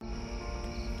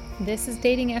This is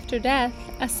Dating After Death,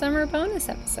 a summer bonus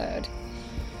episode.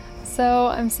 So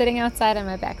I'm sitting outside on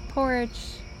my back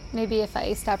porch. Maybe if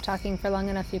I stop talking for long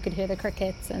enough, you could hear the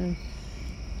crickets and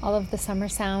all of the summer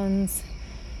sounds.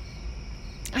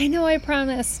 I know I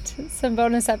promised some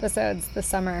bonus episodes this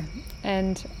summer,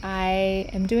 and I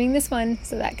am doing this one,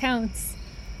 so that counts.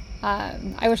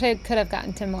 I wish I could have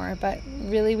gotten to more, but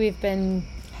really we've been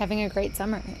having a great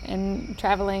summer and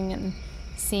traveling and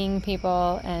seeing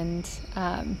people, and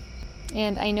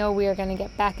I know we are going to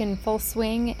get back in full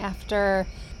swing after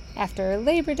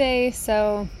Labor Day,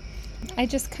 so I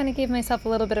just kind of gave myself a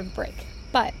little bit of a break.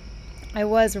 But I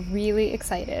was really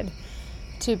excited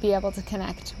to be able to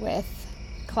connect with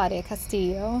Claudia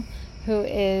Castillo, who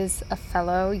is a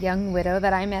fellow young widow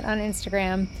that I met on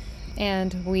Instagram,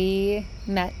 and we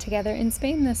met together in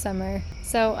Spain this summer.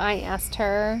 So I asked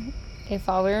her if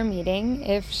while we were meeting,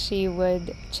 if she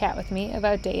would chat with me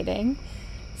about dating,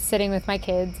 sitting with my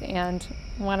kids and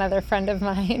one other friend of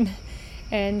mine,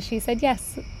 and she said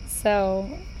yes.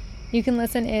 So you can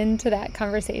listen in to that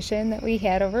conversation that we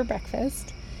had over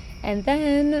breakfast. And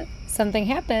then something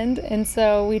happened, and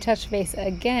so we touched base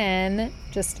again,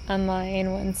 just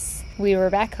online once we were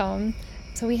back home.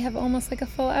 So we have almost like a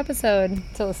full episode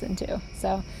to listen to.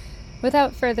 So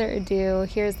without further ado,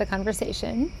 here's the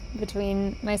conversation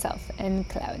between myself and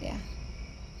Claudia.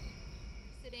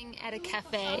 Sitting at a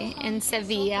cafe in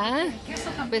Sevilla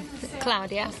with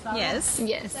Claudia. Yes.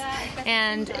 Yes.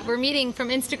 And we're meeting from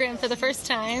Instagram for the first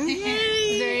time.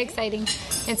 Yay! Very exciting.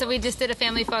 And so we just did a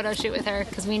family photo shoot with her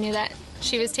because we knew that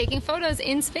she was taking photos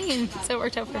in Spain. So it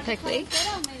worked out perfectly.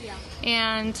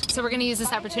 And so we're going to use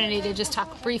this opportunity to just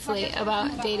talk briefly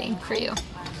about dating for you.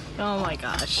 Oh my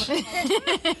gosh. Well,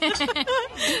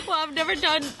 I've never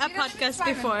done a podcast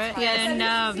before.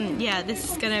 And this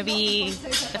is going to be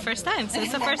the first time. So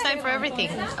it's the first time for everything.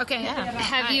 Okay. Yeah.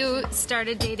 Have you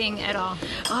started dating at all?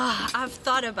 Oh, I've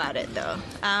thought about it though.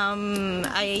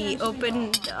 I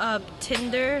opened up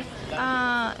Tinder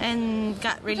and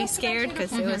got really scared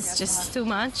because it was just too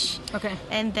much. Okay.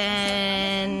 And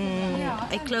then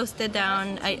I closed it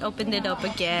down. I opened it up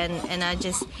again, and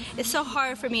it's so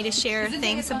hard for me to share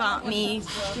things about me,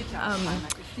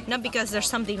 not because there's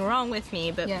something wrong with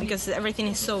me, but because everything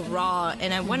is so raw,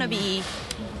 and I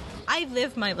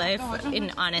live my life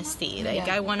in honesty.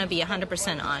 I want to be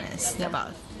 100% honest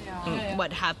about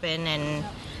what happened and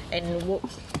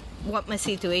what my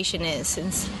situation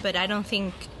is. But I don't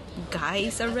think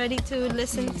guys are ready to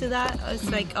listen to that. It's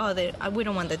like, we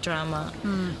don't want the drama.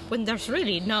 When there's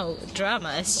really no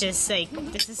drama. It's just like,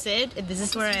 this is it, this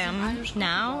is where I am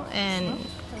now, and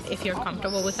if you're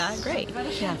comfortable with that, great.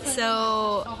 Yeah.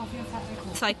 So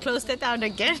I closed it down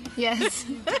again. Yes.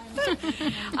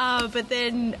 But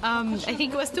then I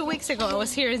think it was 2 weeks ago, I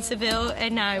was here in Seville,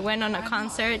 and I went on a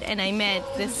concert, and I met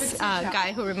this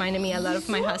guy who reminded me a lot of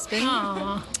my husband.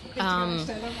 Aww.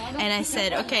 And I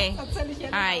said, okay,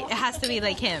 all right, it has to be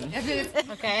like him.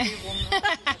 Okay.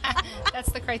 That's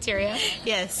the criteria.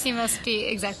 Yes. He must be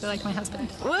exactly like my husband.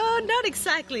 Well, not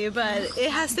exactly, but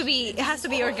it has to be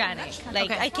organic.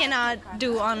 Like, okay. I cannot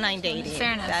do online dating.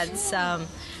 Fair enough. That's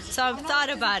so I've thought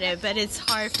about it, but it's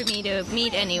hard for me to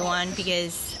meet anyone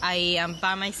because I am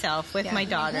by myself with my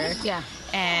daughter. Yeah.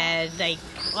 And like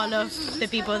all of the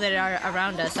people that are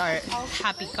around us are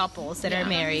happy couples that are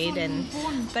married,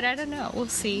 but I don't know. We'll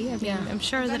see. I mean, I'm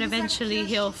sure that eventually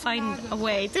he'll find a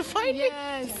way to find me.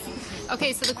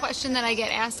 Okay, so the question that I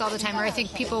get asked all the time, or I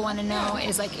think people want to know,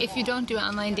 is like, if you don't do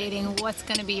online dating, what's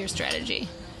going to be your strategy?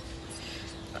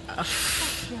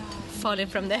 Falling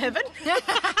from the heaven.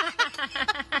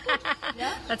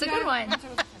 That's a good one.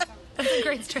 That's a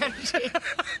great strategy.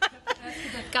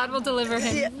 God will deliver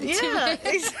him. Yeah.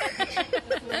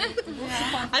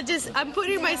 I'm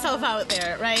putting myself out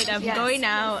there, right? I'm going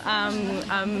out.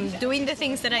 I'm doing the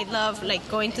things that I love, like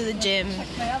going to the gym,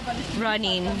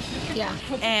 running. Yeah.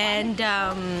 And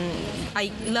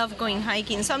I love going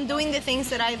hiking. So I'm doing the things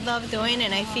that I love doing,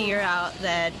 and I figure out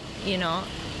that,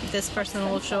 this person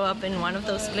will show up in one of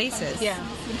those places. Yeah.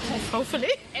 Hopefully.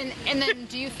 And then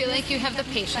do you feel like you have the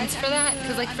patience for that?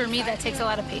 Because like for me, that takes a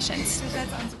lot of patience.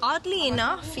 Oddly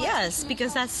enough, yes,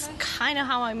 because that's kind of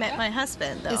how I met my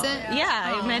husband, though. Is it?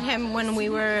 Yeah, I met him when we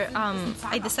were,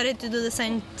 I decided to do the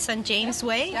St. James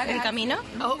Way, El Camino.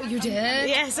 Oh, you did?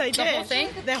 Yes, I did. The whole thing?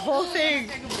 The whole thing.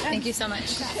 Thank you so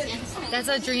much. That's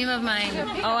a dream of mine.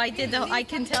 Oh, I did. I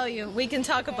can tell you. We can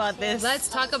talk about this. Let's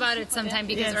talk about it sometime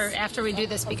or after we do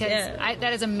this, because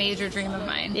that is a major dream of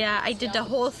mine. Yeah, I did the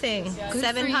whole thing. Good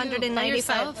 795. For you. By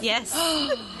yourself? Yes.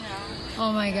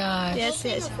 Oh my gosh.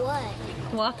 Yes. What?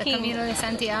 walking. The Camino de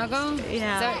Santiago?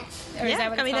 Yeah. Is that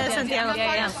what Camino de it's called? Santiago.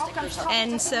 Yeah.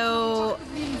 And so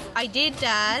I did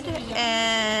that,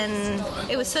 and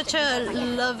it was such a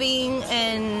loving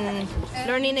and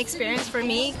learning experience for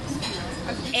me.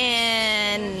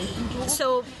 And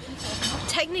so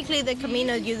technically the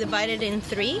Camino, you divide it in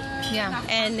 3. Yeah.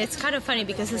 And it's kind of funny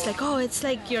because it's like, oh, it's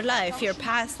like your life. Your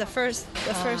past, the first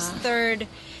third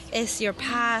is your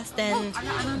past, and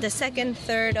the second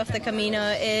third of the Camino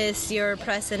is your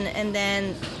present, and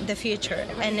then the future.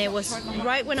 And it was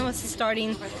right when I was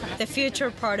starting the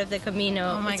future part of the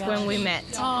Camino, it's when we met.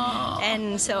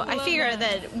 And so I figure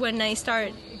that when I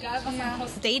start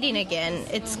dating again,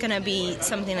 it's gonna be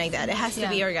something like that. It has to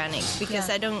be organic, because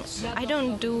I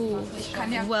don't do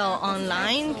well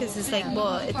online, because it's like,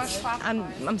 well,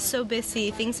 I'm so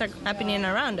busy, things are happening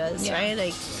around us, right?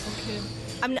 Like,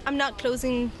 I'm not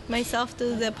closing myself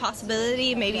to the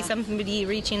possibility, maybe somebody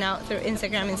reaching out through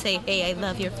Instagram and say, hey, I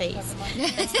love your face,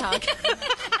 let's talk.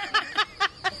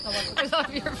 I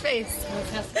love your face.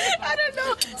 I don't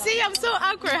know. See, I'm so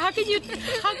awkward. How can you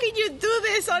do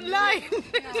this online?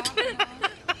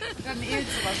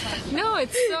 No,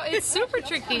 it's super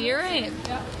tricky. You're right.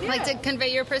 Like to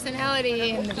convey your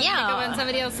personality and pick up on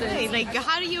somebody else's. Right. Like,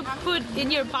 how do you put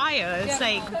in your bio? It's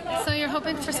like, so you're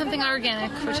hoping for something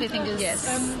organic, which I think is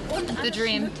the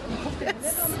dream.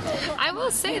 I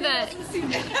will say that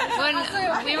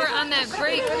when we were on that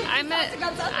break, I met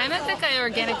that guy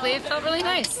organically. It felt really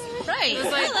nice. Right. It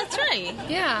was like, that's right.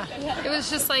 Yeah. It was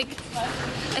just like,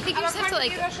 I think you just have to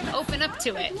like open up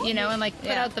to it, and like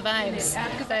put out the vibes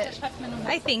that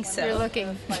I think so. you're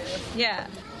looking. Yeah.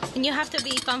 And you have to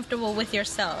be comfortable with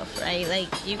yourself, right? Like,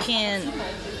 you can't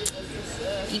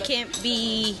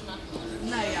be,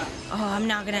 oh, I'm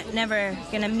never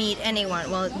gonna meet anyone.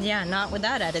 Well, yeah, not with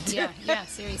that attitude. Yeah,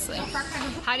 seriously.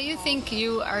 How do you think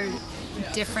you are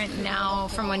different now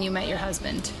from when you met your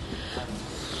husband?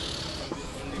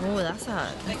 Oh, that's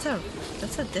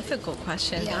a difficult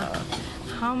question. Yeah.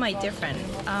 How am I different?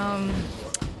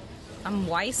 I'm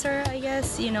wiser, I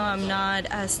guess. I'm not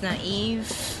as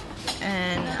naive,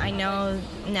 and I know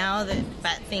now that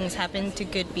bad things happen to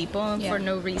good people for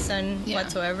no reason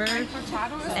whatsoever.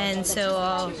 And so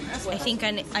I think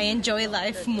I enjoy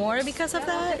life more because of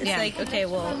that. It's like, okay,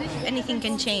 well, anything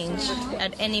can change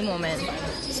at any moment,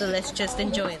 so let's just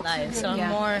enjoy life. So I'm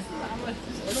more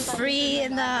free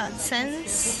in that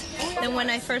sense than when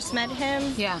I first met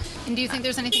him. Yeah. And do you think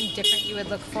there's anything different you would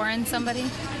look for in somebody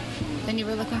than you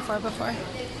were looking for before?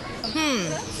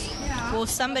 Well,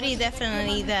 somebody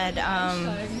definitely that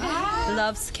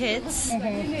loves kids,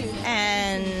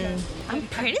 and I'm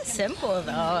pretty simple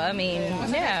though. I mean,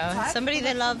 somebody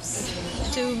that loves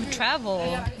to travel,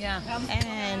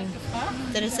 and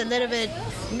that is a little bit,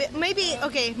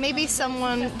 maybe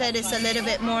someone that is a little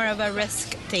bit more of a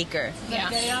risk taker. Yeah.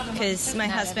 Because my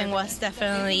husband was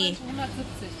definitely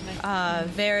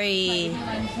very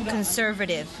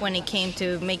conservative when it came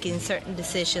to making certain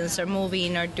decisions or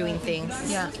moving or doing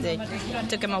things. Yeah. It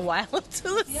took him a while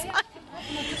to decide.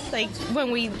 Like,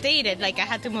 when we dated, like, I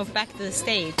had to move back to the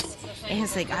States. And he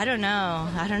was like, I don't know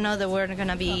that we're going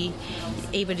to be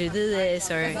able to do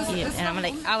this. And I'm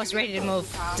like, I was ready to move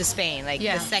to Spain, like,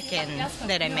 the second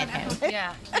that I met him.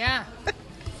 Yeah.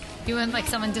 You want like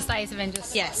someone decisive and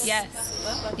just... Yes.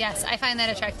 I find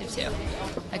that attractive too.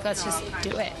 Like, let's just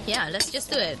do it. Yeah, let's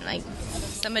just do it. Like,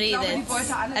 somebody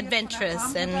that's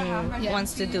adventurous and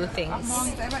wants to do things.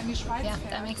 Yeah,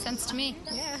 that makes sense to me.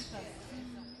 Yeah.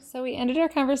 So we ended our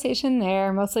conversation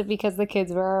there, mostly because the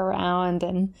kids were around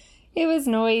and it was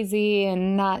noisy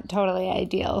and not totally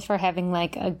ideal for having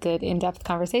like a good in-depth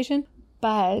conversation.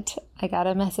 But I got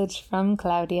a message from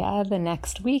Claudia the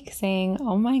next week saying,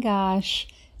 oh my gosh,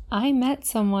 I met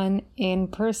someone in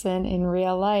person in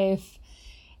real life.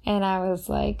 And I was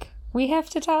like, we have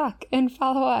to talk and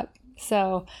follow up.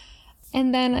 So,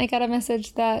 and then I got a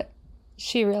message that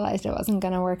she realized it wasn't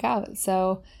going to work out.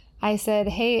 So I said,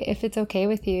 hey, if it's okay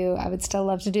with you, I would still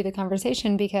love to do the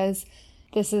conversation because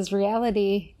this is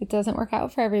reality. It doesn't work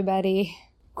out for everybody.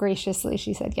 Graciously,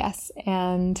 she said yes.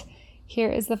 And here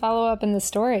is the follow-up and the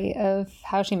story of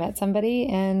how she met somebody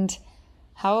and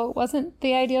how it wasn't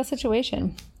the ideal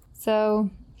situation.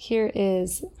 So here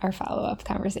is our follow-up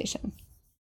conversation.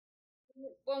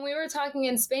 When we were talking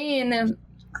in Spain, that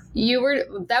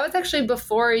was actually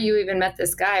before you even met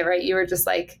this guy, right? You were just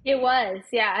like... It was,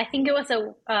 yeah. I think it was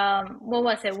what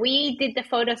was it? We did the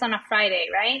photos on a Friday,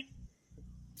 right?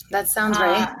 That sounds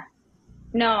right.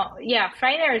 No, yeah,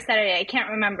 Friday or Saturday, I can't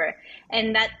remember.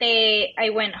 And that day I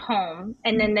went home,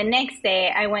 and then the next day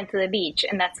I went to the beach,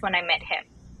 and that's when I met him.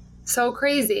 So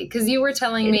crazy, because you were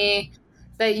telling me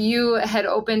that you had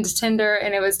opened Tinder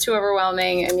and it was too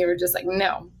overwhelming and you were just like,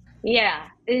 no. Yeah.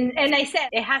 And I said,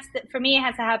 for me, it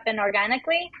has to happen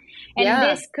organically. And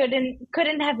this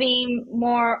couldn't have been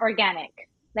more organic.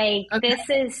 Like, this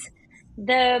is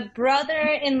the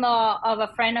brother-in-law of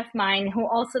a friend of mine who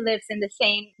also lives in the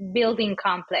same building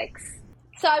complex.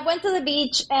 So I went to the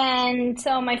beach, and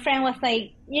so my friend was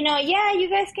like, yeah, you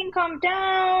guys can come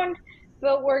down,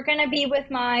 but we're going to be with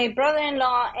my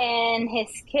brother-in-law and his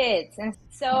kids. And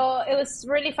so it was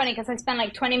really funny because I spent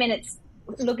like 20 minutes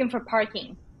looking for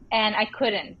parking, and I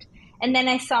couldn't. And then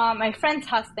I saw my friend's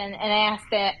husband, and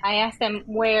I asked him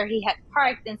where he had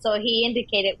parked, and so he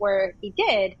indicated where he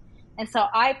did. And so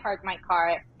I parked my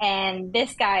car, and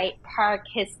this guy parked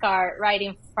his car right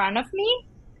in front of me.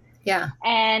 Yeah.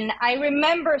 And I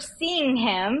remember seeing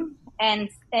him and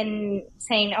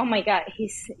saying, oh my God,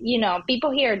 he's, people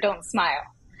here don't smile.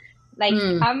 Like,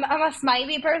 I'm a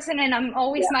smiley person, and I'm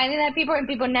always smiling at people, and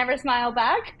people never smile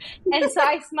back. And so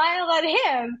I smiled at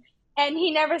him, and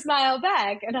he never smiled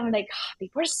back. And I'm like,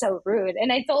 people are so rude.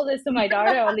 And I told this to my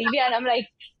daughter, Olivia, and I'm like,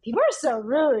 people are so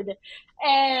rude.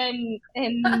 And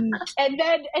then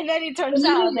it turns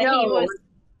out that he was,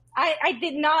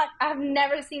 I've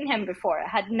never seen him before. I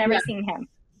had never seen him.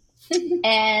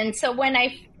 And so when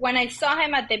I saw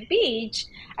him at the beach,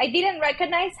 I didn't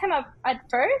recognize him at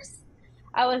first.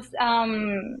 I was,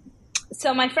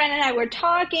 so my friend and I were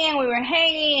talking, we were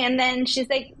hanging, and then she's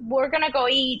like, we're going to go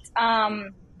eat.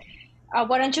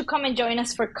 Why don't you come and join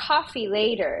us for coffee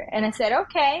later? And I said,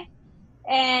 okay.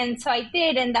 And so I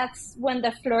did. And that's when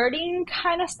the flirting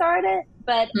kind of started.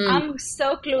 But I'm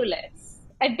so clueless.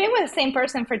 I've been with the same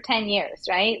person for 10 years,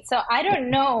 right? So I don't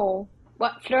know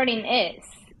what flirting is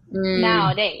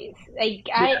nowadays. Like,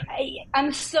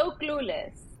 I'm so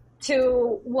clueless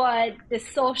to what the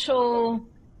social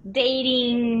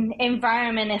dating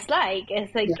environment is like.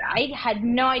 It's like, I had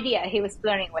no idea he was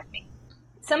flirting with me.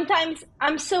 Sometimes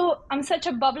I'm such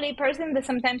a bubbly person that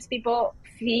sometimes people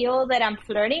feel that I'm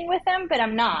flirting with them, but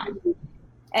I'm not.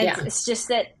 It's just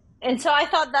that, and so I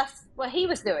thought that's what he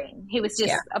was doing. He was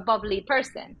just a bubbly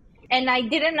person. And I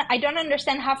don't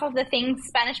understand half of the things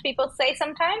Spanish people say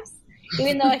sometimes,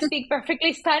 even though I speak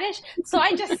perfectly Spanish. So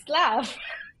I just laugh.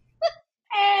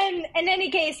 And in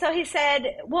any case, so he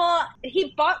said, well,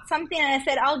 he bought something, and I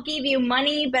said, I'll give you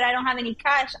money, but I don't have any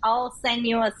cash. I'll send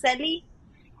you a celi.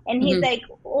 And he's like,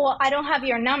 well, I don't have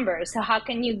your number, so how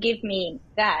can you give me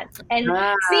that? And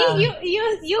see,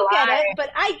 you get it,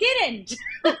 but I didn't.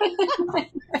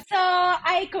 So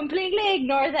I completely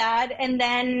ignored that.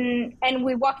 And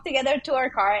we walked together to our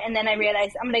car, and then I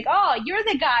realized, I'm like, oh, you're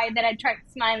the guy that I tried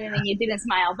smiling and you didn't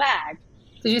smile back.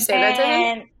 Did you say that to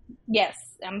him? Yes,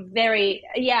 I'm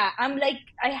like,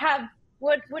 I have,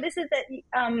 what is it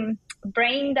that,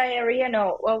 brain diarrhea?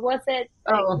 No, what was it?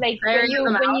 Like when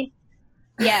you,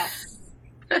 yes.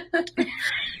 Or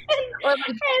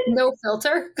like no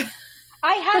filter.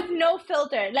 I have no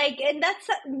filter. Like, and that's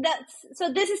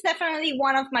so this is definitely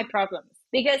one of my problems,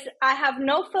 because I have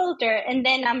no filter, and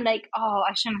then I'm like, oh,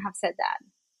 I shouldn't have said that.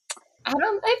 I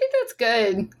think that's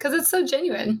good because it's so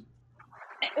genuine.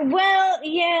 Well,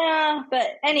 yeah,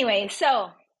 but anyway, so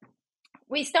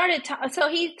we started. So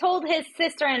he told his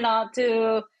sister-in-law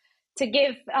to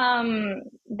give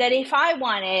that if I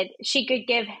wanted, she could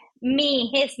give me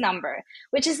his number,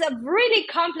 which is a really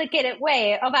complicated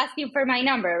way of asking for my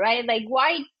number, right? Like,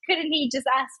 why couldn't he just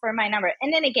ask for my number?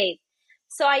 In any case,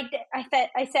 so I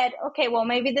said, okay, well,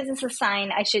 maybe this is a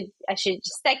sign. I should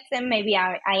just text him. Maybe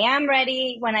I am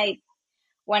ready. When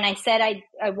I said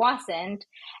I wasn't,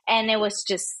 and it was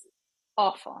just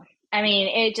awful. I mean,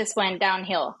 it just went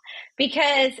downhill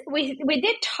because we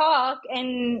did talk,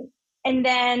 and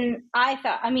then I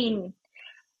thought, I mean,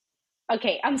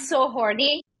 okay, I'm so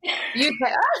horny.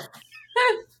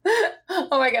 Oh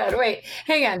my God! Wait,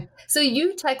 hang on. So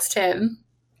you text him?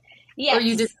 Yes. Or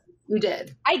you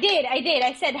did? I did.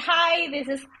 I said, "Hi, this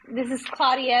is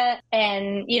Claudia,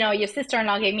 and your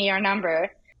sister-in-law gave me your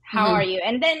number. How are you?"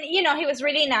 And then he was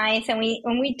really nice, and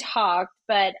we talked.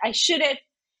 But I should have,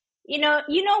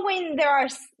 when there are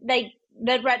like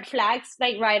the red flags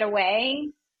like right away.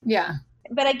 Yeah.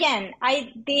 But again,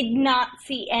 I did not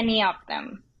see any of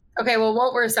them. Okay, well,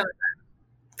 what were some of them?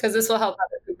 Because this will help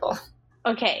other people.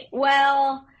 Okay,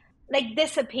 well, like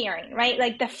disappearing, right?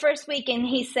 Like the first weekend,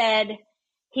 he said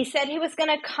he was going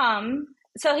to come.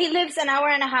 So he lives an hour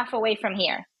and a half away from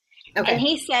here. Okay. And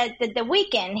he said that the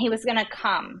weekend he was going to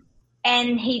come,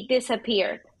 and he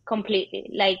disappeared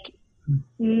completely, like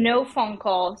no phone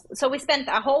calls. So we spent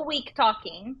a whole week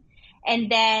talking, and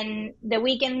then the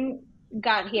weekend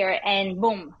got here, and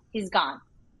boom, he's gone.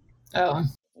 Oh.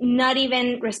 not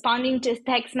even responding to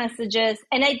text messages.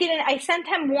 And I sent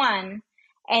him one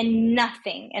and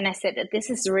nothing. And I said that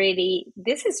this is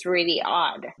really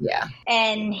odd. Yeah.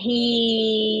 And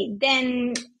he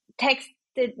then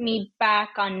texted me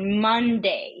back on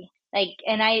Monday.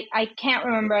 And I can't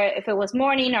remember if it was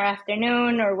morning or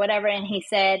afternoon or whatever. And he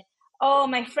said, oh,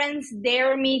 my friends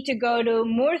dare me to go to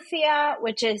Murcia,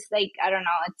 which is I don't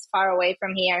know, it's far away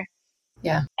from here.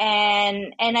 Yeah.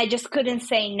 And I just couldn't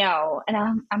say no. And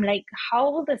I'm like, how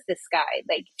old is this guy?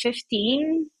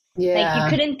 15? Yeah. You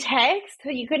couldn't text.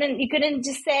 You couldn't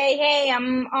just say, hey,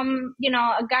 I'm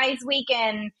a guy's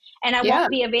weekend and I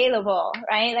won't be available.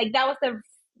 Right. That was the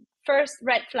first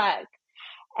red flag.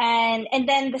 And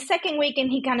then the second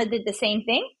weekend, he kind of did the same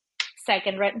thing.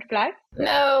 Second red flag.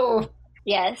 No.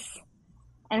 Yes.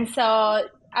 And so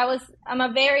I'm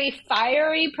a very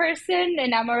fiery person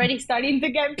and I'm already starting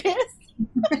to get pissed.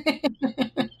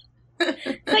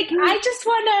 I just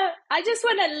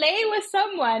wanna lay with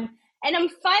someone and I'm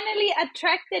finally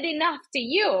attracted enough to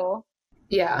you.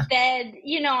 Yeah. That,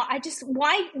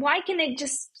 why can it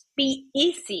just be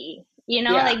easy?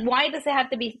 Why does it have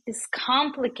to be this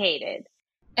complicated?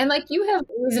 And you have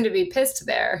reason to be pissed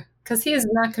there because he is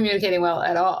not communicating well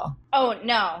at all. Oh,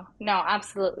 no,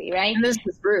 absolutely. Right. And this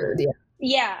is rude. Yeah.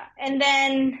 Yeah. And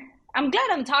then I'm glad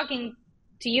I'm talking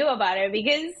to you about it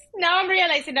because now I'm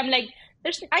realizing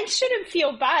I shouldn't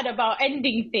feel bad about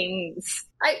ending things.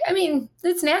 I mean,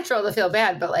 it's natural to feel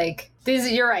bad, but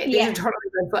you're right. These are totally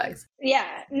red flags.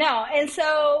 Yeah, no. And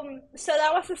so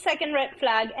that was the second red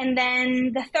flag. And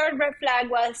then the third red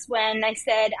flag was when I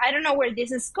said, I don't know where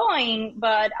this is going,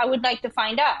 but I would like to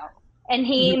find out. And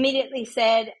he immediately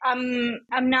said, I'm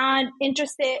not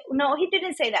interested. No, he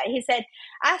didn't say that. He said,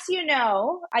 as you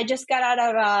know, I just got out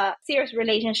of a serious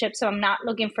relationship, so I'm not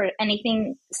looking for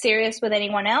anything serious with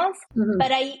anyone else. Mm-hmm.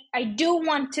 But I do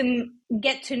want to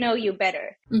get to know you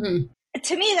better. Mm-hmm.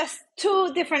 To me, that's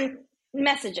two different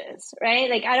messages,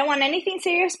 right? I don't want anything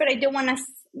serious, but I do want to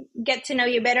get to know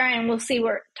you better and we'll see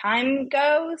where time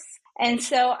goes. And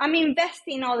so I'm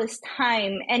investing all this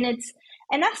time and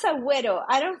as a widow,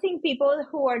 I don't think people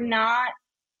who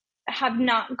have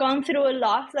not gone through a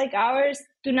loss like ours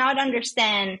do not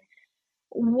understand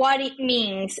what it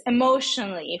means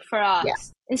emotionally for us. Yeah.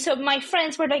 And so my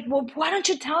friends were like, well, why don't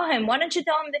you tell him? Why don't you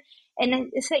tell him? And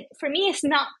it's for me, it's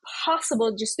not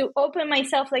possible just to open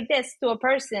myself like this to a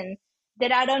person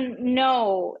that I don't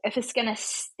know if it's going to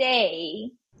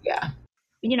stay. Yeah.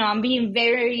 I'm being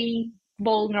very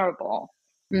vulnerable.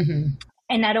 Mm-hmm.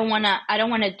 And I don't want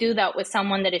to do that with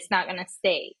someone that is not going to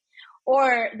stay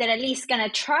or that at least going to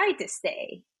try to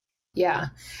stay. Yeah.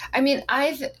 I mean,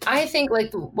 I think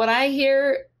what I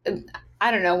hear,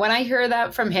 I don't know, when I hear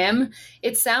that from him,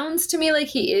 it sounds to me like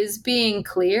he is being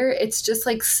clear. It's just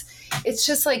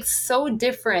so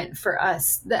different for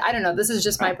us. I don't know. This is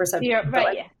just my perception. You're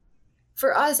right. Yeah.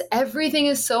 For us, everything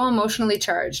is so emotionally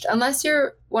charged. Unless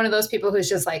you're one of those people who's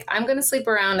just I'm going to sleep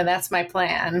around and that's my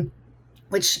plan.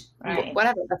 Which,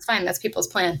 whatever, that's fine. That's people's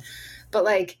plan.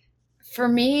 But for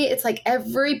me, it's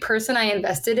every person I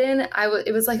invested in,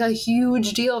 it was a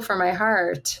huge deal for my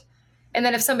heart. And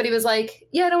then if somebody was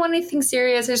yeah, I don't want anything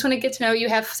serious. I just want to get to know you,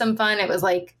 have some fun. It was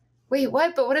wait,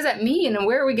 what? But what does that mean? And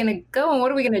where are we going to go? And what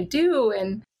are we going to do?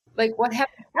 And what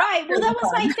happened? Right. Well, that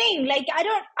was my thing.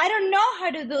 I don't know how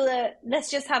to do the let's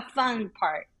just have fun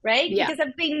part. Right. Yeah. Because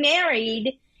I've been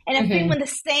married and I've been with the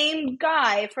same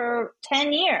guy for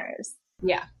 10 years.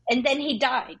 Yeah. And then he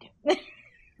died.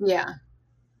 Yeah.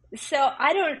 So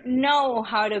I don't know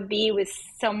how to be with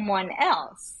someone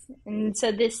else. And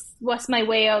so this was my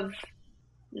way of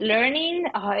learning.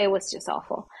 Oh, it was just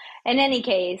awful. In any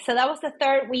case, so that was the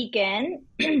third weekend.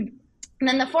 And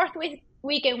then the fourth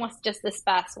weekend was just this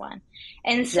past one.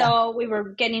 And so we were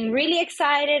getting really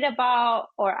excited about,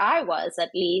 or I was at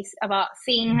least, about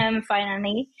seeing him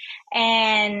finally.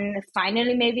 And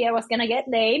finally, maybe I was going to get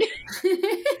laid.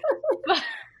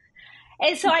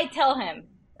 And so I tell him,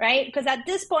 right? Because at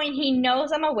this point, he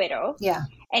knows I'm a widow. Yeah.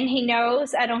 And he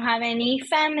knows I don't have any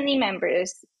family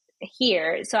members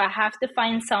here. So I have to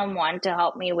find someone to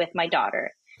help me with my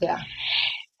daughter. Yeah.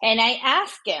 And I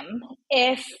ask him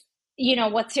if,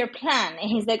 what's your plan? And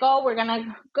he's like, oh, we're going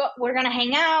to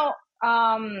hang out.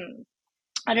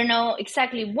 I don't know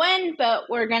exactly when, but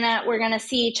we're going to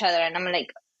see each other. And I'm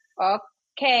like,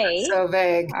 okay. That's so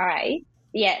vague. All right.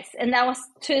 Yes. And that was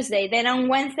Tuesday. Then on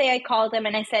Wednesday, I called him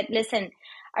and I said, listen,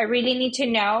 I really need to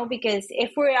know because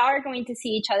if we are going to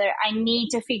see each other, I need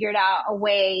to figure out a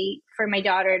way for my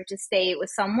daughter to stay with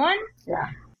someone. Yeah.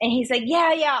 And he's like,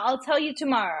 yeah, I'll tell you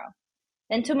tomorrow.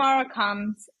 Then tomorrow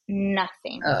comes,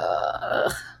 nothing.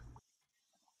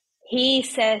 he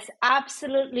says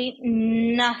absolutely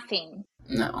nothing.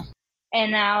 No.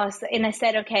 And I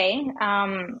said, okay.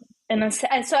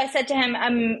 So I said to him,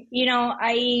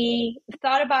 I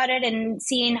thought about it and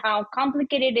seeing how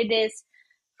complicated it is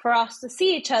for us to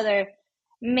see each other.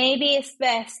 Maybe it's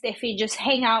best if you just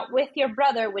hang out with your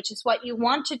brother, which is what you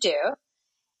want to do.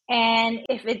 And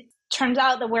if it turns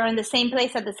out that we're in the same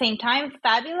place at the same time,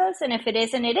 fabulous. And if it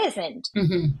isn't, it isn't.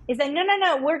 Mm-hmm. He's like,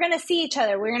 no, we're going to see each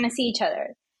other. We're going to see each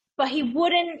other. But he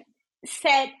wouldn't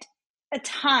set a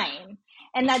time.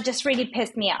 And that just really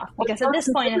pissed me off because at this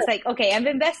point it's like, okay, I've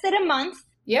invested a month.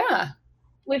 Yeah.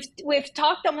 We've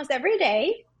talked almost every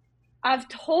day. I've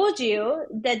told you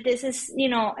that this is,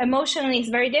 emotionally it's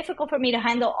very difficult for me to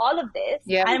handle all of this.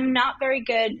 Yeah. I'm not very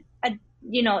good at,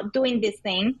 doing this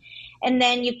thing. And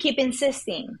then you keep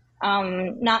insisting,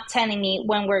 not telling me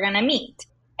when we're going to meet.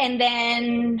 And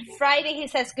then Friday he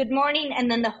says good morning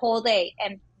and then the whole day.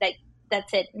 And like,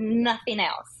 that's it. Nothing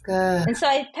else. Good. And so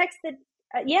I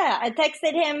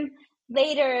texted him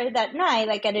later that night,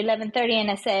 like at 11:30,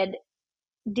 and I said,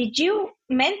 did you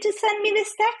meant to send me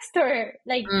this text or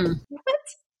like, what?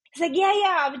 He's like,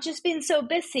 yeah, I've just been so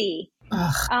busy.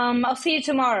 I'll see you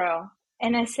tomorrow.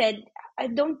 And I said,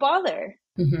 don't bother.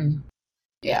 Mm-hmm.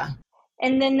 Yeah.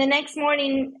 And then the next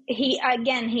morning, he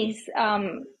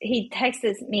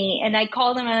texts me and I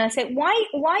called him and I said, why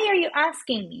are you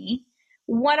asking me?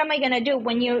 What am I going to do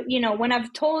when when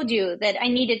I've told you that I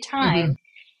needed time? Mm-hmm.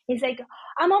 He's like,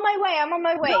 I'm on my way.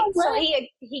 No, so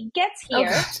he gets here.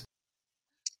 Okay.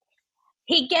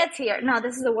 He gets here. No,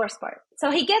 this is the worst part.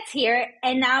 So he gets here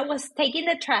and I was taking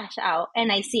the trash out and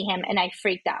I see him and I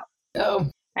freaked out. Oh.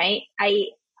 Right?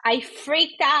 I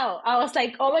freaked out. I was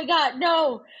like, oh my God,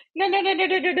 no. What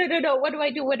do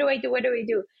I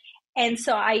do? And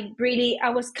so I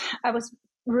was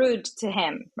rude to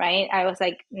him, right? I was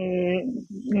like,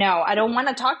 no, I don't want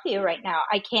to talk to you right now.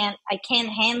 I can't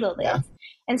handle this. Yeah.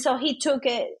 And so he took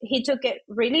it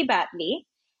really badly.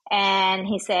 And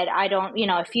he said, I don't,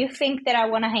 if you think that I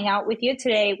want to hang out with you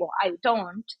today, well, I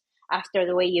don't after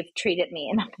the way you've treated me.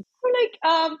 And I'm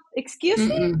like, excuse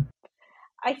me?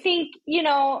 I think,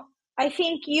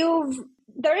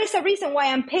 there is a reason why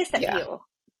I'm pissed at you.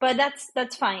 But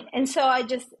that's fine. And so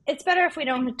it's better if we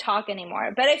don't talk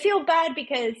anymore. But I feel bad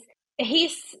because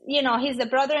he's the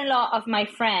brother-in-law of my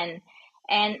friend.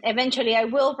 And eventually I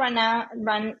will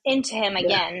run into him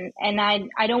again. And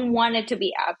I don't want it to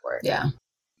be awkward. Yeah.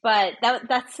 But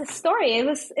that's the story. It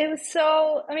was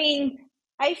so,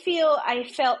 I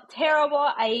felt terrible.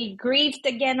 I grieved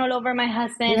again all over my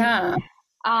husband. Yeah.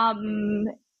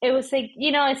 It was like,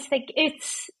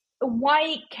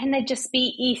 why can it just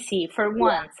be easy for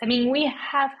once? Yeah. We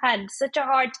have had such a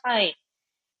hard time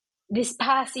this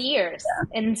past years.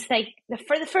 Yeah. And it's like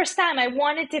for the first time I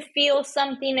wanted to feel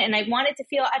something and I wanted to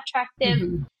feel attractive.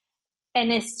 Mm-hmm.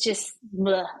 And it's just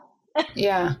blah.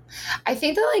 Yeah. I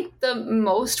think that the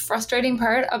most frustrating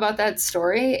part about that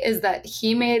story is that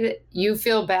he made you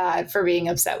feel bad for being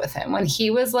upset with him when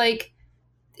he was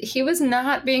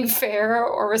not being fair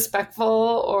or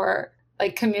respectful or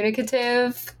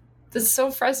communicative. This is so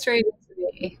frustrating to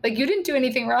me. You didn't do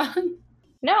anything wrong.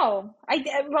 No,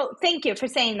 well, thank you for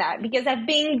saying that because I've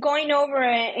been going over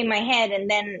it in my head and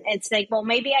then it's like, well,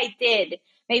 maybe I did.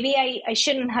 Maybe I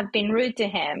shouldn't have been rude to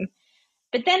him.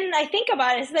 But then I think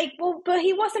about it, it's like, well, but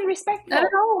he wasn't respectful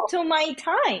to my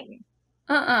time.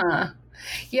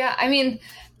 Yeah, I'm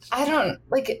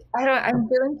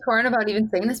feeling torn about even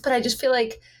saying this, but I just feel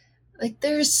like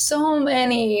there's so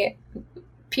many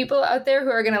people out there who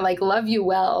are going to love you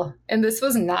well. And this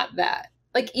was not that.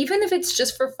 Even if it's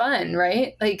just for fun,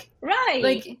 right?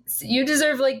 Right. You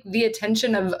deserve the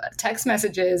attention of text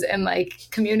messages and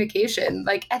communication,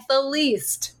 at the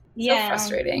least. Yeah. So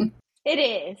frustrating. It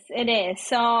is.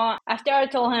 So after I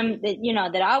told him that,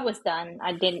 that I was done,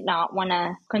 I did not want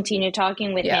to continue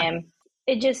talking with him.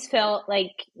 It just felt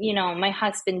like, my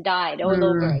husband died all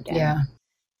over again. Yeah.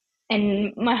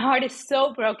 And my heart is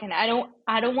so broken. I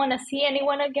don't want to see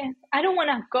anyone again. I don't want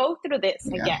to go through this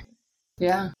again.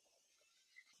 Yeah.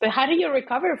 But how do you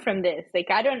recover from this?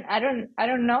 I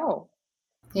don't know.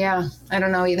 Yeah, I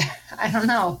don't know either. I don't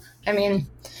know.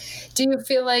 Do you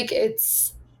feel like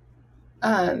it's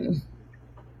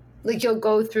you'll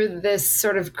go through this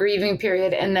sort of grieving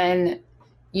period and then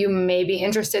you may be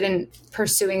interested in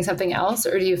pursuing something else,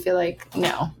 or do you feel like,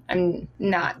 no, I'm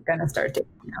not going to start dating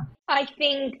now? I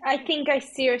think I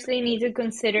seriously need to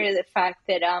consider the fact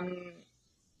that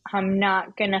I'm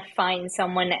not going to find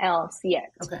someone else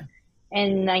yet. Okay.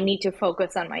 And I need to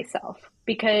focus on myself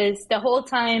because the whole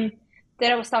time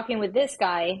that I was talking with this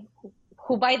guy,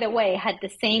 who, by the way, had the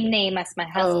same name as my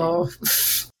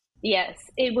husband. Yes,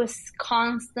 it was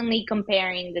constantly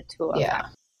comparing the two of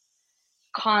them.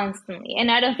 Constantly.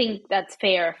 And I don't think that's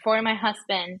fair for my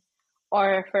husband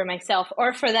or for myself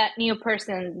or for that new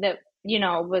person that, you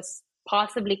know, was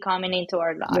possibly coming into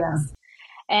our lives.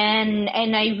 And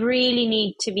I really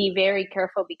need to be very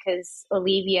careful because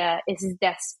Olivia is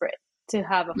desperate to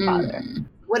have a father.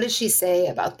 What does she say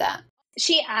about that?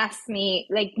 She asked me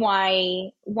like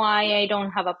why I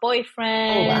don't have a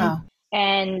boyfriend. Oh, wow.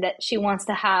 And that she wants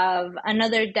to have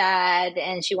another dad,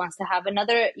 and she wants to have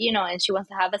another, you know, and she wants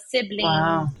to have a sibling.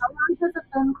 Wow. How long has it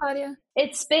been, Claudia?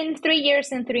 It's been 3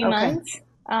 years and 3 months.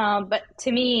 But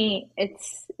to me,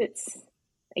 it's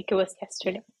like it was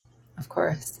yesterday. Of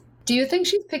course. Do you think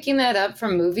she's picking that up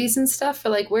from movies and stuff? Or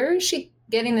like, where is she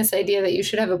getting this idea that you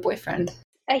should have a boyfriend?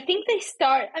 I think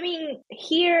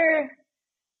here,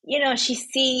 you know, she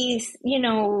sees, you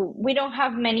know, we don't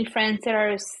have many friends that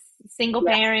are single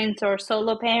parents or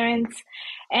solo parents,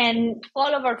 and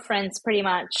all of our friends pretty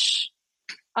much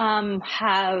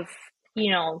have,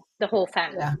 you know, the whole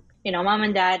family, you know, mom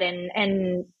and dad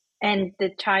and the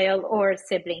child or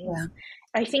siblings.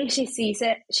 I think she sees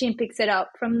it, she picks it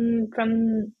up from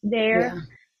there.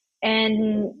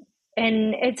 And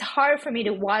it's hard for me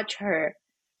to watch her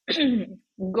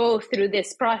go through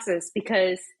this process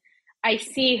because I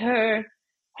see her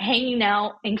hanging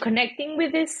out and connecting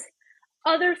with this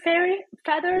other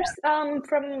feathers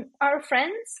from our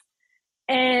friends,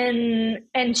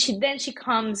 and she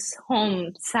comes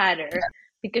home sadder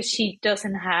because she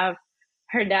doesn't have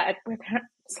her dad with her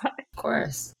side. Of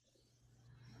course.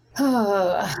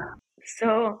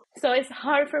 So it's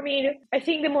hard for me I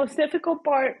think the most difficult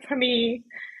part for me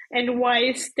and why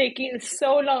it's taking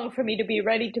so long for me to be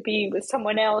ready to be with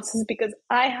someone else is because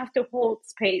I have to hold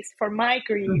space for my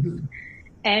grief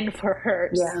and for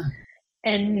hers.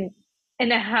 And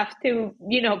I have to,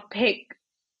 you know, pick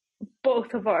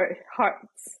both of our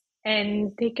hearts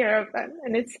and take care of them.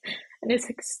 And it's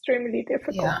extremely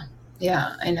difficult.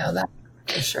 Yeah, I know that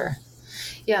for sure.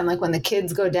 Yeah, and like when the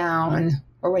kids go down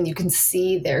or when you can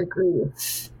see their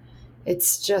grief,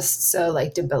 it's just so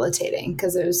like debilitating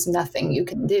because there's nothing you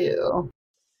can do.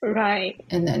 Right.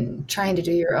 And then trying to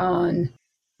do your own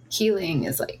healing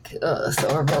is like so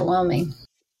overwhelming.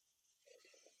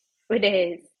 It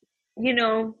is. You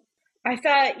know, I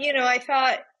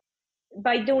thought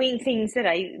by doing things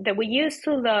that we used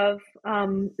to love,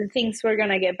 the things were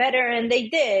gonna get better, and they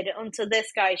did until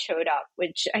this guy showed up,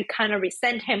 which I kind of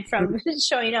resent him from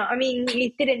showing up. I mean,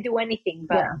 he didn't do anything,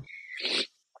 but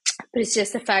it's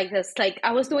just the fact that it's like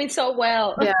I was doing so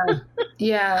well.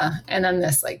 And then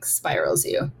this like spirals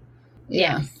you.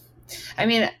 I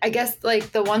mean, I guess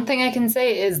like the one thing I can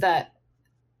say is that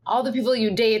all the people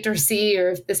you date or see, or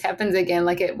if this happens again,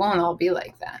 like it won't all be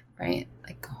like that, right?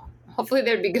 Like hopefully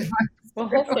there'd be good ones. Well,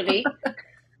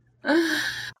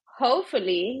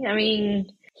 hopefully. I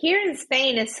mean, here in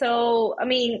Spain is so, I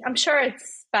mean, I'm sure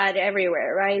it's bad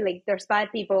everywhere, right? Like there's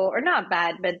bad people, or not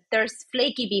bad, but there's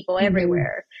flaky people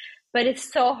everywhere. But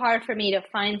it's so hard for me to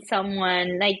find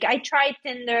someone. Like I tried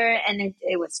Tinder and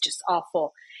it was just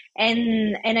awful.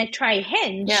 And I tried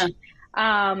Hinge.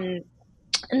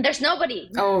 And there's nobody.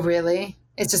 Oh, really?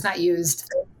 It's just not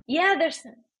used. Yeah, there's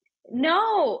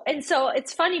no. And so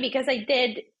it's funny because I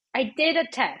did a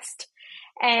test.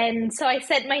 And so I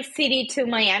set my city to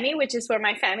Miami, which is where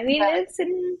my family lives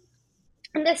in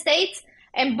the States.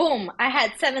 And boom, I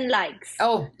had 7 likes.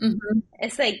 Oh,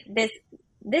 It's like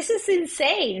this is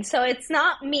insane. So it's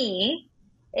not me.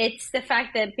 It's the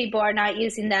fact that people are not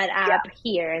using that app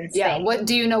here in Spain. Yeah. What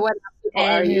do you know what people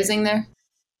are using there?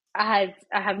 I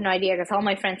have no idea because all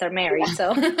my friends are married.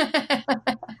 So fair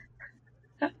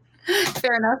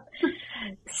enough.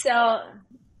 So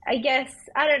I guess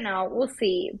I don't know. We'll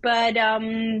see. But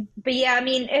yeah, I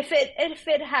mean, if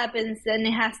it happens, then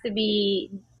it has to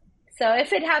be. So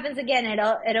if it happens again,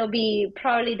 it'll be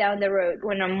probably down the road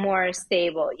when I'm more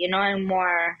stable, you know, and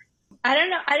more. I don't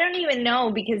know. I don't even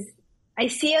know because I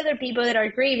see other people that are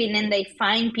grieving and they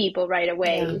find people right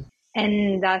away,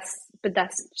 and that's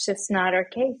just not our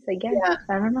case. I guess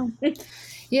I don't know.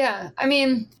 Yeah, I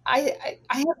mean, I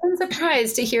have been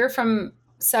surprised to hear from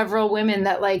several women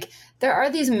that like there are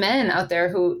these men out there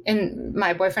who, and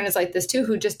my boyfriend is like this too,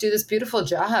 who just do this beautiful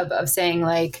job of saying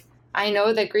like, I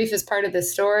know that grief is part of the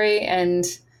story and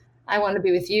I want to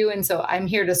be with you. And so I'm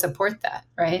here to support that.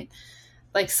 Right.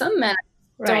 Like some men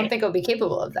don't think I'll be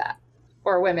capable of that,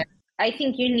 or women. I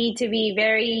think you need to be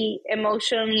very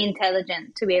emotionally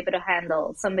intelligent to be able to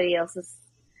handle somebody else's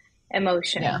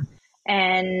emotion. Yeah.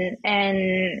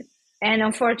 And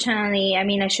unfortunately, I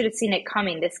mean, I should have seen it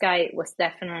coming. This guy was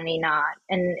definitely not.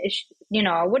 And, it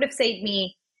would have saved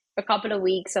me a couple of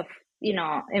weeks of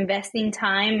investing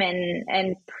time,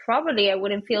 and probably I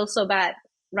wouldn't feel so bad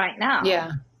right now.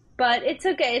 Yeah. But it's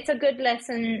okay. It's a good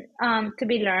lesson to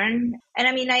be learned. And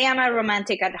I mean, I am a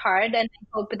romantic at heart, and I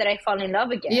hope that I fall in love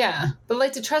again. Yeah. But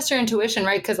like to trust your intuition,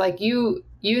 right? Because like you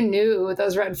knew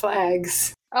those red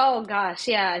flags. Oh gosh,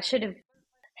 yeah, I should have.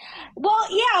 Well,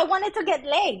 yeah, I wanted to get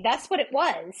laid. That's what it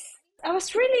was. I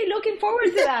was really looking forward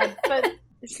to that, but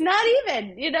it's not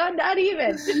even, not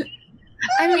even.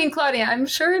 I mean, Claudia, I'm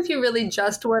sure if you really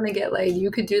just want to get laid,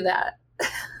 you could do that.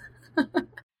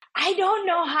 I don't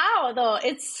know how, though.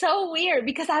 It's so weird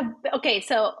because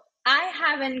so I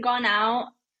haven't gone out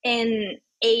in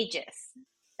ages.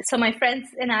 So my friends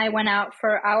and I went out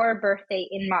for our birthday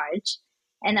in March,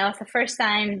 and that was the first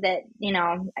time that,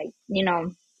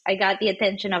 I got the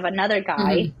attention of another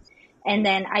guy, mm-hmm. and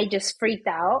then I just freaked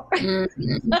out.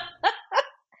 Mm-hmm.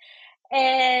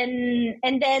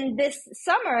 And then this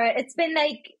summer, it's been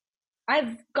like,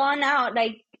 I've gone out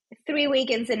like 3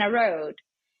 weekends in a row.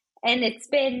 And it's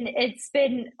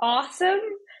been awesome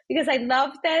because I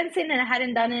love dancing and I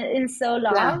hadn't done it in so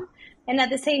long. Yeah. And at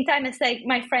the same time, it's like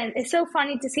it's so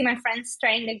funny to see my friends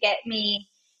trying to get me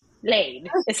laid,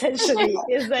 essentially.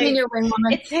 It's like, you're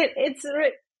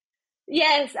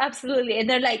yes, absolutely. And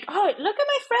they're like, oh, look at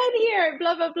my friend here,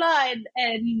 blah, blah, blah.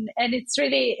 And it's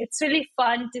really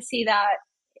fun to see that,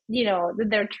 that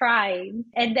they're trying.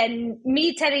 And then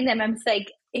me telling them, I'm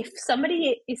like, if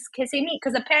somebody is kissing me,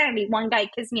 because apparently one guy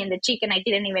kissed me in the cheek and I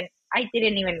didn't even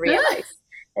realize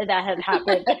that had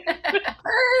happened. And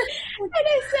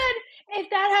I said, if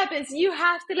that happens, you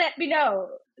have to let me know.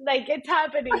 Like, it's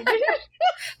happening.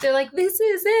 They're like, this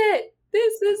is it.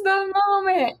 This is the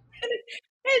moment.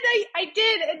 And I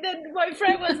did. And then my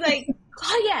friend was like,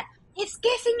 Claudia, he's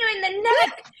kissing you in the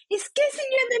neck. He's kissing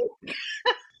you in the neck.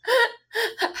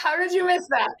 How did you miss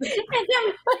that? And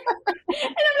I'm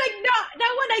like, no,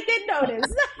 that one I did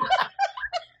notice.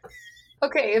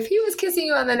 Okay, if he was kissing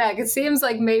you on the neck, it seems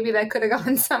like maybe that could have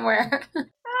gone somewhere.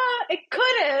 It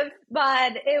could have,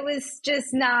 but it was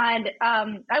just not,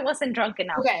 I wasn't drunk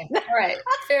enough. Okay, all right,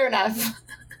 fair enough.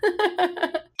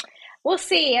 We'll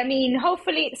see. I mean,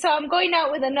 hopefully. So I'm going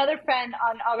out with another friend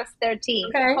on August 13th.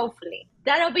 Okay. Hopefully.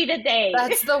 That'll be the day.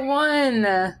 That's the one.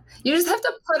 You just have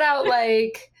to put out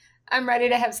like, I'm ready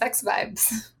to have sex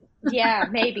vibes. Yeah,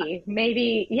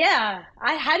 maybe. Yeah.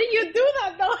 How do you do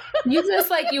that though? You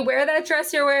just you wear that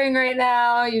dress you're wearing right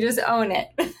now. You just own it.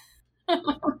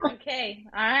 Okay.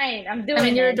 All right. I'm doing it. I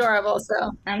mean, you're adorable,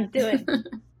 so. I'm doing it.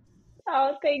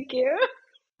 Oh, thank you.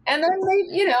 And then,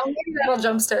 maybe that'll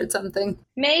jumpstart something.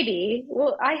 Maybe.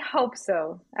 Well, I hope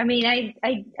so. I mean, I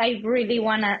really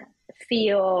want to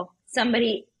feel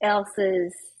somebody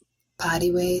else's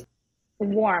body weight.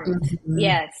 Warmth. Mm-hmm.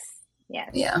 Yes.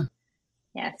 Yeah.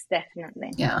 Yes,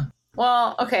 definitely. Yeah.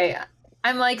 Well, okay.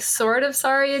 I'm sort of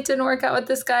sorry it didn't work out with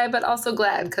this guy, but also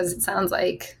glad because it sounds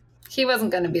like he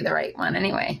wasn't going to be the right one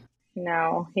anyway.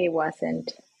 No, he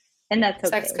wasn't. And that's okay.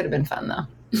 Sex could have been fun, though.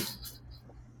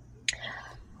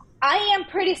 I am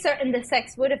pretty certain the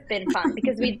sex would have been fun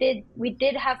because we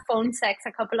did have phone sex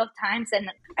a couple of times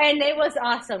and it was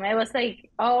awesome. It was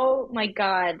like, oh my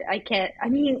God, I think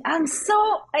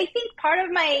part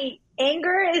of my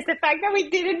anger is the fact that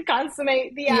we didn't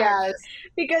consummate the act. Yes.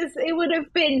 Because it would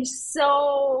have been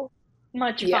so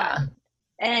much fun. Yeah.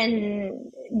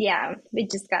 And yeah,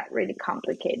 it just got really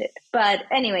complicated. But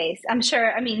anyways, I'm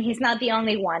sure, he's not the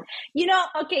only one.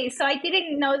 Okay, so I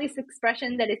didn't know this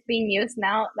expression that is being used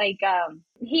now.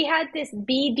 He had this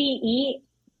BDE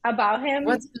about him.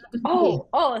 What's BDE?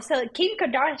 Oh, so Kim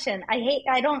Kardashian.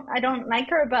 I don't like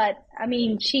her, but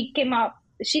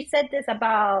she said this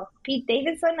about Pete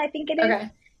Davidson, I think it is. Okay.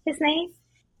 His name.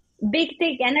 Big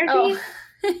Dick Energy. Oh.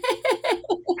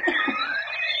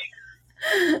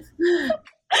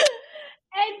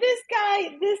 And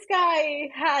this guy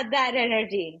had that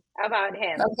energy about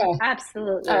him. Okay.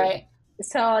 Absolutely. All right.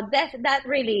 So that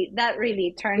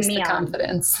really turned me on.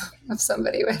 Confidence of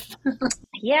somebody with.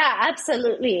 Yeah,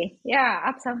 absolutely. Yeah,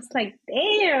 I was like,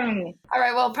 damn. All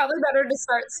right. Well, probably better to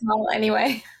start small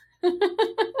anyway.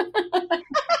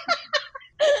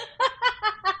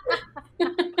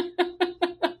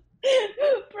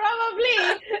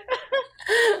 Probably.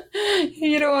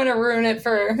 You don't want to ruin it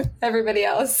for everybody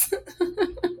else.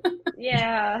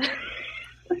 Yeah.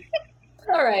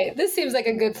 All right. This seems like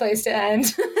a good place to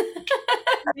end.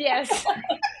 Yes.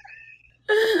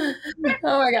 Oh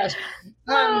my gosh.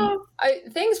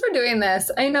 Thanks for doing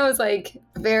this. I know it's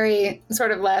very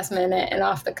sort of last minute and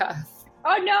off the cuff.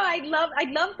 Oh no, I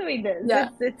love doing this. Yeah.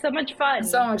 It's so much fun.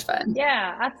 So much fun.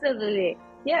 Yeah, absolutely.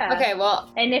 Yeah. Okay,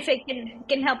 well. And if it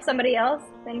can help somebody else,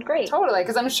 then great. Totally,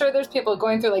 because I'm sure there's people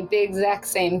going through like the exact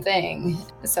same thing.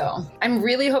 So I'm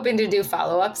really hoping to do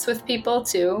follow-ups with people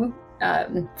too,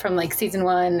 from like season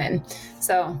 1. And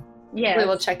so we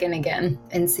will check in again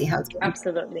and see how it's going.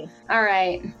 Absolutely. All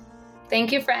right.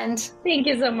 Thank you, friend. Thank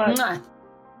you so much. Mwah.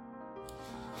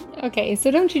 Okay,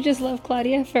 so don't you just love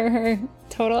Claudia for her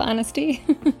total honesty?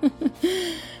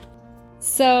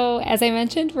 So, as I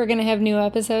mentioned, we're going to have new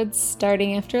episodes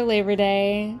starting after Labor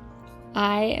Day.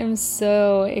 I am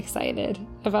so excited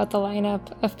about the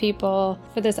lineup of people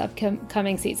for this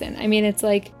upcoming season. I mean, it's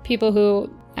like people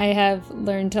who I have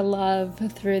learned to love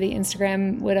through the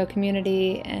Instagram Widow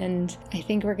community, and I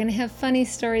think we're going to have funny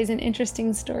stories and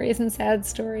interesting stories and sad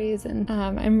stories, and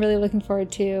I'm really looking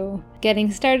forward to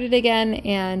getting started again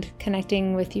and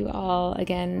connecting with you all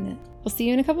again. We'll see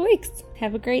you in a couple weeks.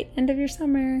 Have a great end of your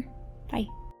summer. Bye.